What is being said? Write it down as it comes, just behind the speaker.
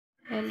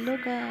Hello'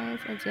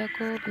 guys, আজি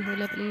আকৌ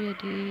বিহুলৈ বুলি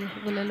ৰেডি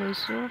হ'বলৈ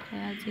লৈছোঁ।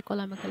 আজি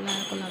ক'লা মেখেলা,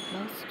 ক'লা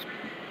ব্লাউজ,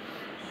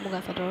 মুগা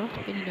চাদৰ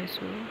পিন্ধি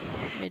লৈছোঁ,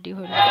 ৰেডি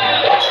হৈ লৈছোঁ।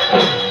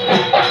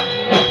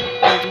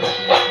 আমাৰ লগৰবোৰ ৰেডি হৈ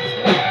পেলাই আছে। বিহুৰ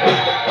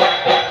আগতে মানে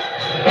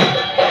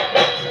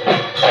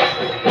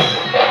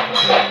পাতিছোঁ আৰু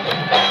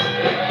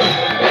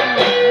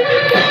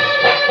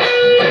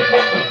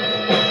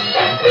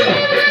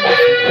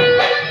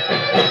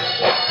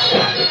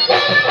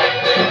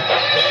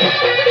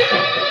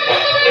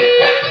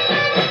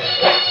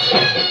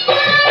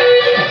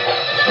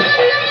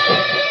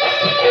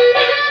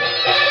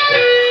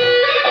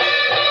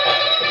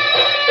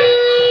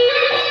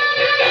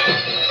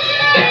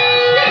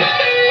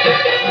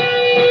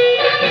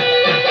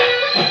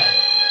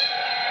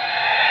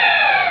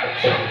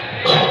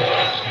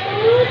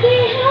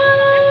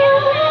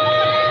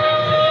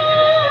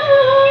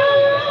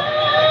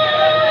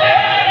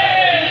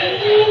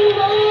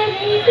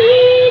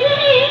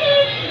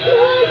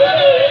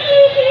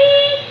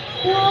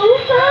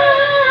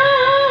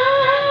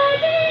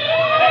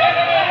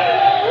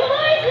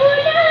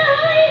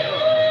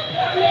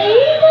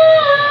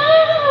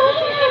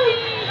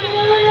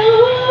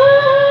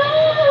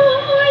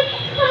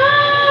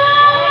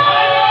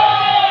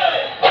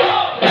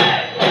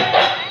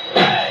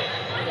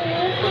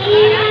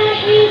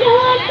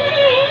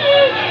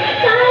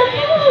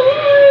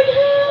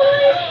এতিয়া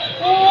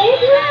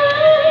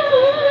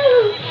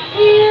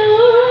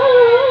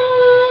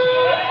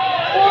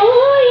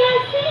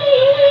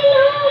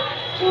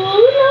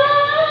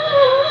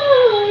বিহুলৈ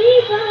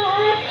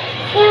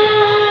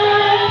ৰেডি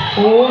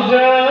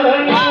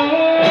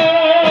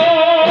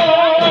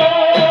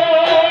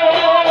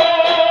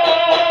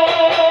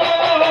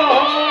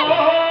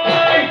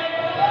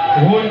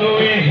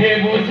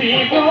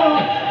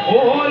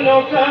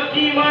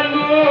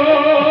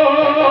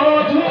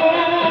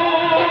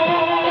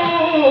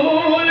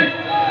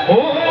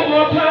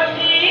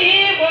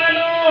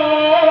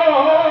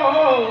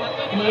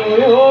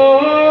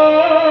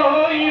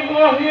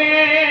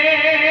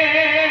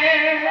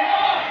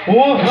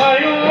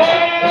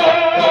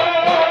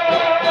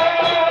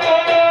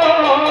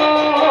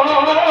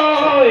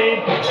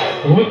চলিছে।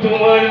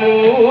 তোমাৰ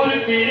মোৰ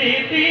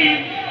প্ৰীতি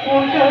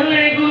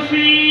কোনকালে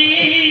গুছি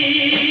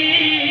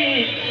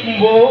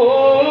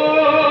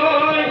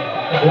বই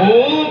ও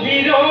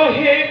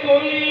বিৰহে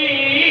কলি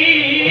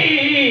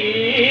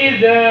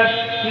যা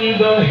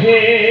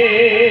দহে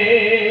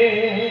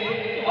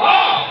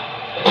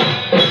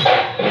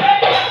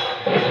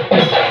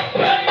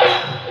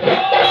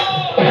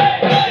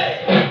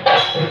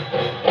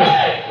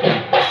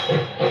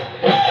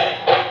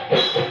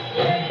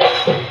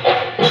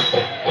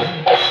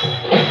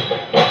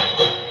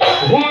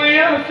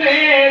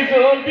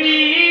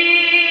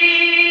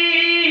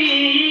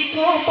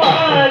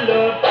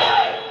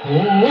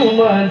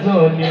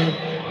মাজনী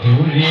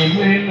ঘূৰি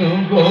মেলো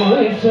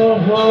গৈ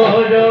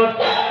চহৰত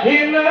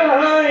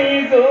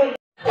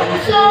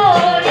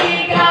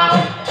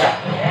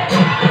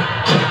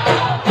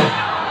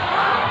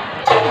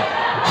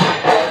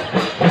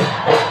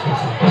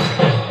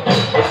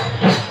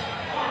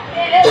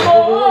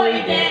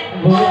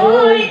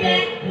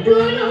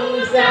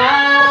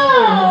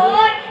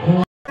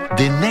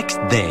The next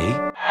day,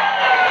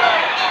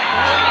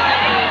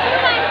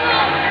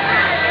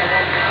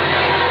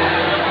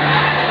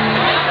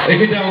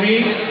 এইকেইটা আমি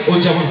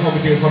উদযাপন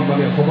সমিতিৰ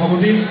সন্মানীয়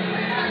সভাপতি,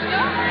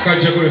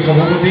 কাৰ্যকৰী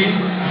সভাপতি,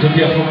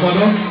 যুটীয়া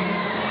সম্পাদক,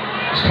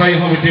 স্থায়ী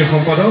সমিতিৰ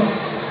সম্পাদক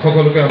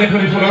সকলোকে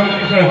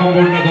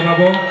সম্বৰ্ধনা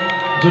জনাব।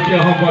 যুটীয়া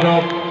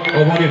সম্পাদক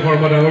অৱনী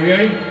শৰ্মা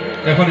ডাঙৰীয়াই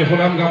এখনি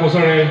ফুলাম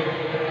গামোচাৰে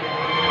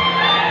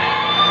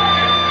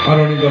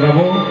আদৰণি জনাব।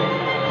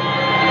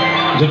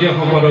 যুটীয়া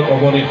সম্পাদক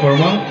অৱনী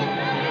শৰ্মা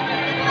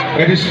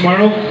এটি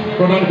স্মাৰক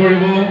প্ৰদান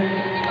কৰিব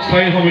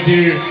স্থায়ী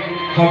সমিতিৰ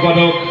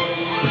সম্পাদক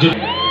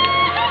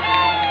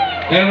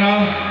এৰা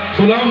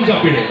ফুলাম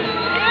জাপিৰে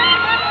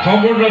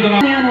সম্বৰ্ধনা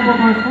জনাব।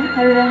 নৱবৰ্ষ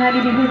আৰু ৰঙালী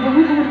বিহুৰ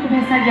বহুত বহুত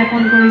শুভেচ্ছা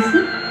জ্ঞাপন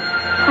কৰিছোঁ।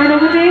 আৰু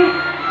লগতে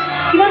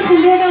কিমান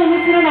সুন্দৰ এটা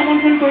অনুষ্ঠানত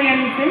আমন্ত্ৰণ কৰি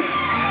আনিছে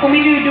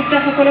কমিটিৰ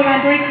উদ্যোক্তাসকলক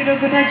আন্তৰিক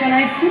কৃতজ্ঞতা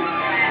জনাইছোঁ।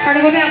 আৰু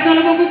লগতে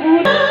আপোনালোককো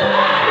বহুত